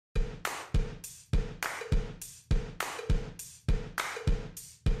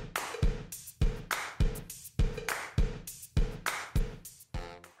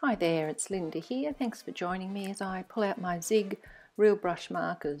Hi there, it's Linda here. Thanks for joining me as I pull out my Zig real brush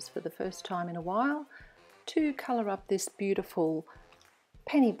markers for the first time in a while to colour up this beautiful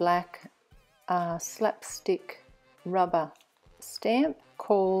penny black slapstick rubber stamp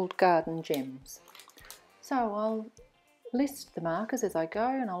called Garden Gems. So I'll list the markers as I go,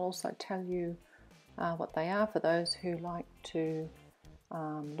 and I'll also tell you what they are for those who like to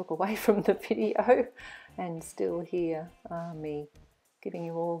look away from the video and still hear me giving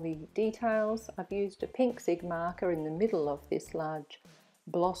you all the details. I've used a pink Zig marker in the middle of this large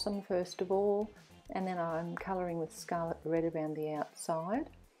blossom first of all, and then I'm colouring with scarlet red around the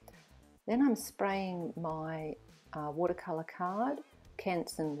outside. Then I'm spraying my watercolour card,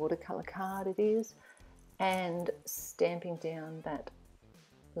 Canson watercolour card it is, and stamping down that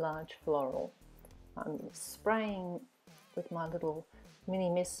large floral. I'm spraying with my little mini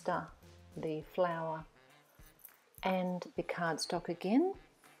mister the flower and the cardstock again,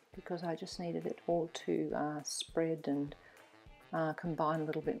 because I just needed it all to spread and combine a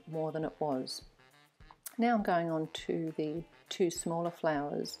little bit more than it was. Now I'm going on to the two smaller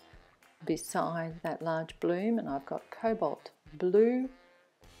flowers beside that large bloom, and I've got cobalt blue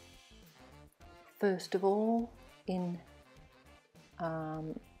first of all in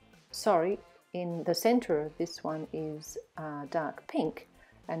the center of this one is dark pink,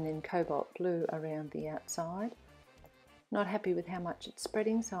 and then cobalt blue around the outside. Not happy with how much it's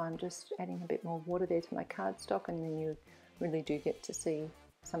spreading, so I'm just adding a bit more water there to my cardstock, and then you really do get to see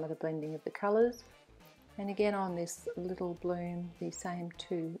some of the blending of the colours. And again on this little bloom, the same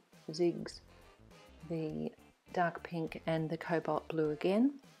two zigs, the dark pink and the cobalt blue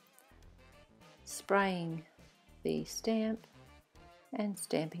again, spraying the stamp and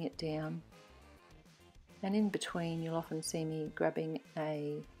stamping it down. And in between you'll often see me grabbing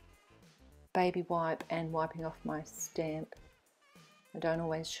a baby wipe and wiping off my stamp. I don't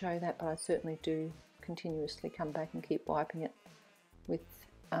always show that, but I certainly do continuously come back and keep wiping it with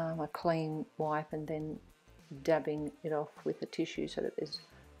a clean wipe, and then dabbing it off with a tissue so that there's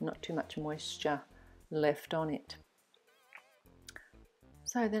not too much moisture left on it.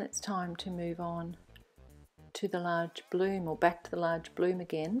 So then it's time to move on to the large bloom, or back to the large bloom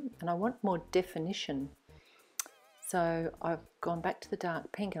again, and I want more definition. So I've gone back to the dark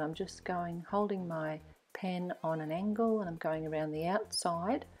pink, and I'm just holding my pen on an angle, and I'm going around the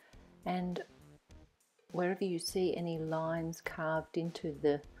outside, and wherever you see any lines carved into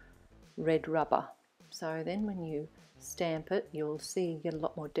the red rubber. So then when you stamp it, you'll see you get a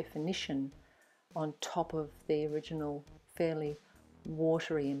lot more definition on top of the original fairly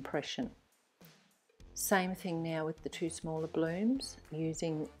watery impression. Same thing now with the two smaller blooms,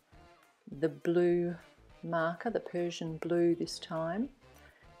 using the blue marker, the Persian blue this time,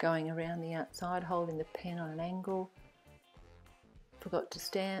 going around the outside, holding the pen on an angle. Forgot to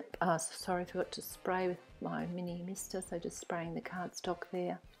spray with my mini mister, so just spraying the cardstock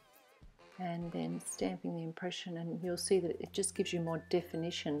there and then stamping the impression, and you'll see that it just gives you more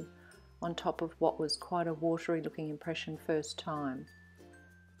definition on top of what was quite a watery looking impression first time.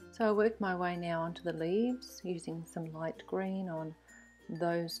 So I work my way now onto the leaves, using some light green on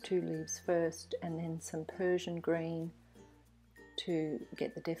those two leaves first, and then some Persian green to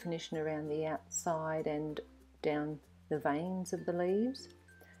get the definition around the outside and down the veins of the leaves.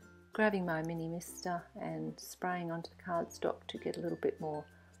 Grabbing my mini mister and spraying onto the cardstock to get a little bit more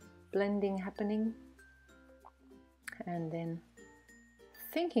blending happening, and then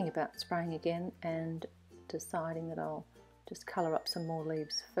thinking about spraying again and deciding that I'll just colour up some more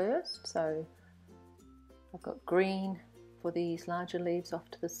leaves first. So I've got green for these larger leaves off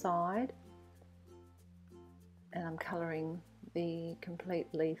to the side, and I'm colouring the complete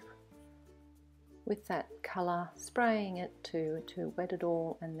leaf with that colour, spraying it to wet it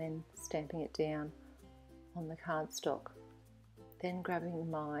all, and then stamping it down on the cardstock. Then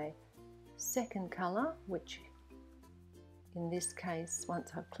grabbing my second colour, which in this case,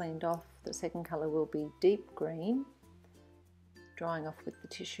 once I've cleaned off, the second colour will be deep green, drying off with the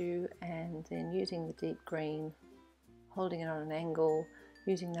tissue, and then using the deep green, holding it on an angle,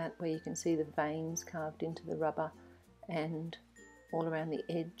 using that where you can see the veins carved into the rubber and all around the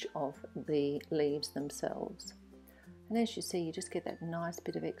edge of the leaves themselves. And as you see, you just get that nice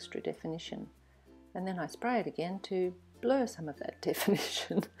bit of extra definition. And then I spray it again to blur some of that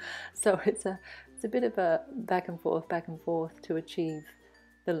definition. So it's a bit of a back and forth to achieve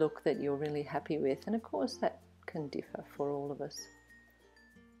the look that you're really happy with. And of course that can differ for all of us.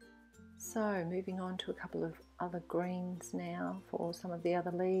 So moving on to a couple of other greens now for some of the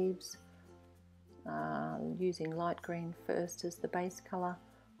other leaves. Using light green first as the base colour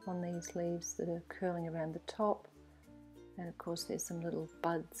on these leaves that are curling around the top, And of course there's some little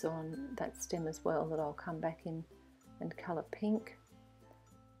buds on that stem as well that I'll come back in and colour pink.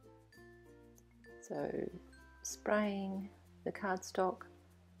 So spraying the cardstock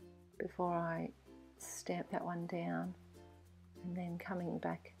before I stamp that one down, and then coming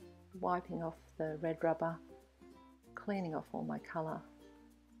back, wiping off the red rubber, cleaning off all my colour,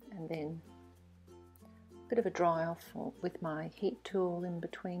 and then a bit of a dry off with my heat tool in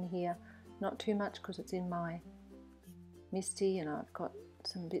between here. Not too much because it's in my MISTI and I've got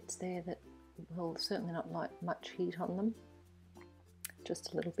some bits there that will certainly not like much heat on them,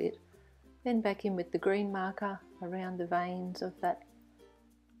 just a little bit. Then back in with the green marker around the veins of that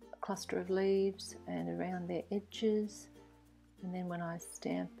cluster of leaves and around their edges, and then when I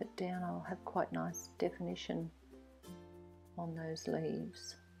stamp it down I'll have quite nice definition on those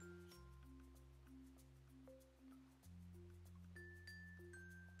leaves.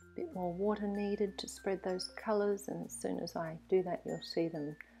 Bit more water needed to spread those colours, and as soon as I do that you'll see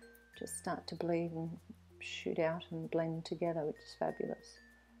them just start to bleed and shoot out and blend together, which is fabulous.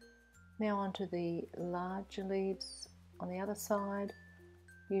 Now onto the larger leaves on the other side,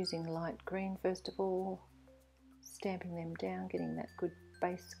 using light green first of all, stamping them down, getting that good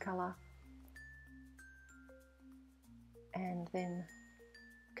base colour, and then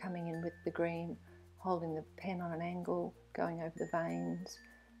coming in with the green, holding the pen on an angle, going over the veins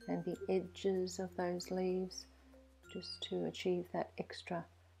and the edges of those leaves, just to achieve that extra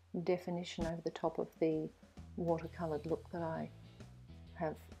definition over the top of the watercoloured look that I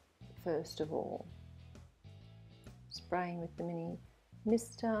have first of all. Spraying with the mini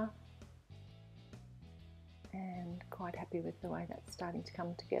mister, and quite happy with the way that's starting to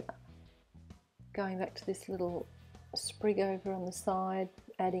come together. Going back to this little sprig over on the side,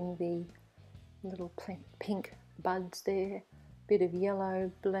 adding the little pink buds there, bit of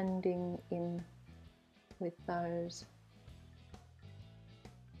yellow blending in with those,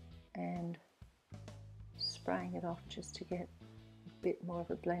 and spraying it off just to get a bit more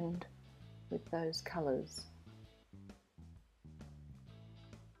of a blend with those colours.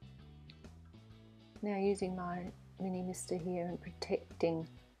 Now using my mini mister here and protecting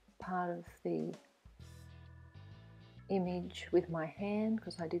part of the image with my hand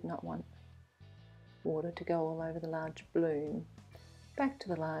because I did not want water to go all over the large bloom. Back to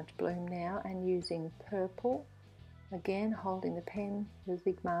the large bloom now, and using purple, again holding the pen, the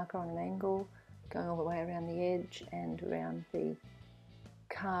Zig marker on an angle, going all the way around the edge and around the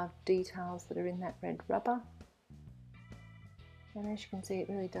carved details that are in that red rubber. And as you can see, it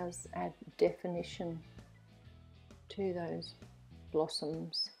really does add definition to those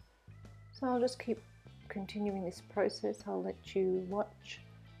blossoms. So I'll just keep continuing this process. I'll let you watch,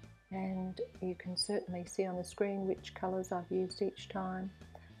 and you can certainly see on the screen which colours I've used each time.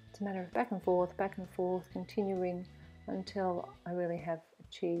 It's a matter of back and forth, continuing until I really have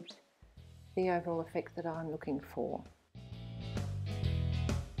achieved the overall effect that I'm looking for.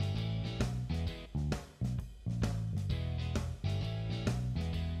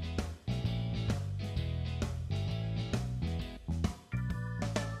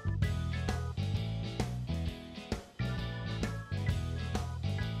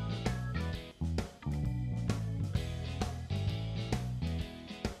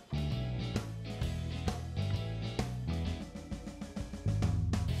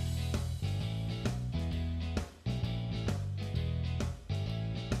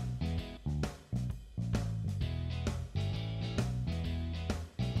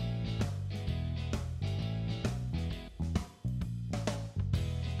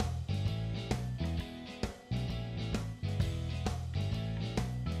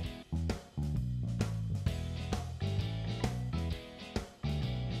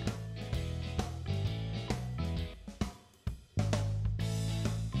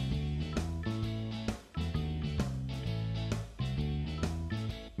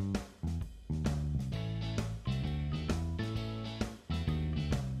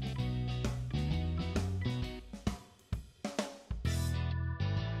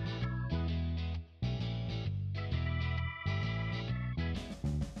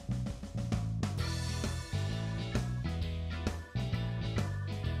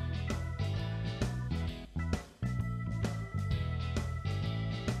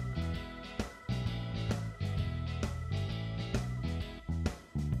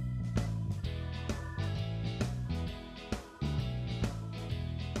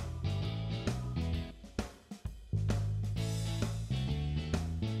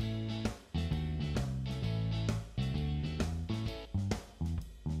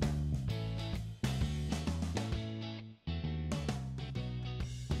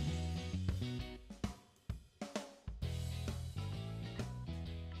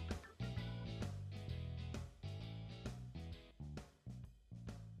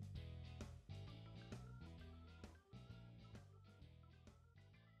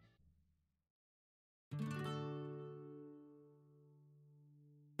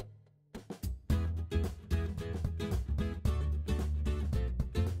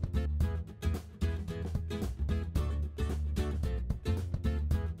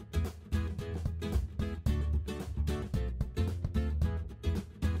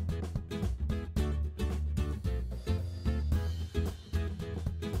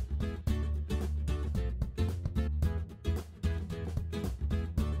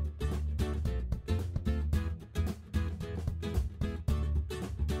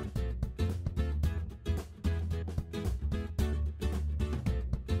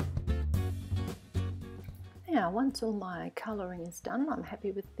 Now, once all my colouring is done, I'm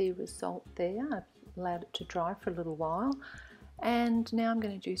happy with the result there. I've allowed it to dry for a little while, and now I'm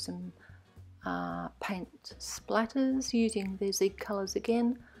going to do some paint splatters using the Zig colours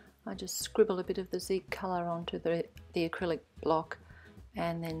again. I just scribble a bit of the Zig colour onto the acrylic block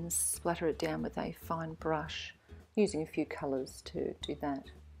and then splatter it down with a fine brush, using a few colours to do that.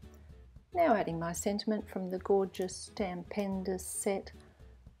 Now adding my sentiment from the gorgeous Stampendous set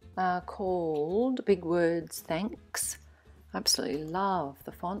called Big Words Thanks. I absolutely love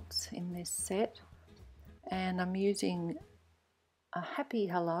the fonts in this set, and I'm using a happy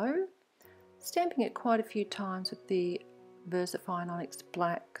hello, stamping it quite a few times with the VersaFine Onyx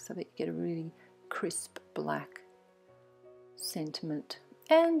black so that you get a really crisp black sentiment,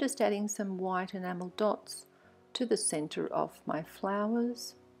 and just adding some white enamel dots to the center of my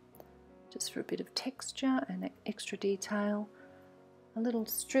flowers just for a bit of texture and extra detail. A little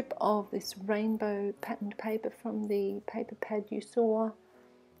strip of this rainbow patterned paper from the paper pad you saw,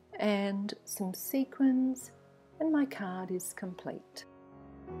 and some sequins, and my card is complete.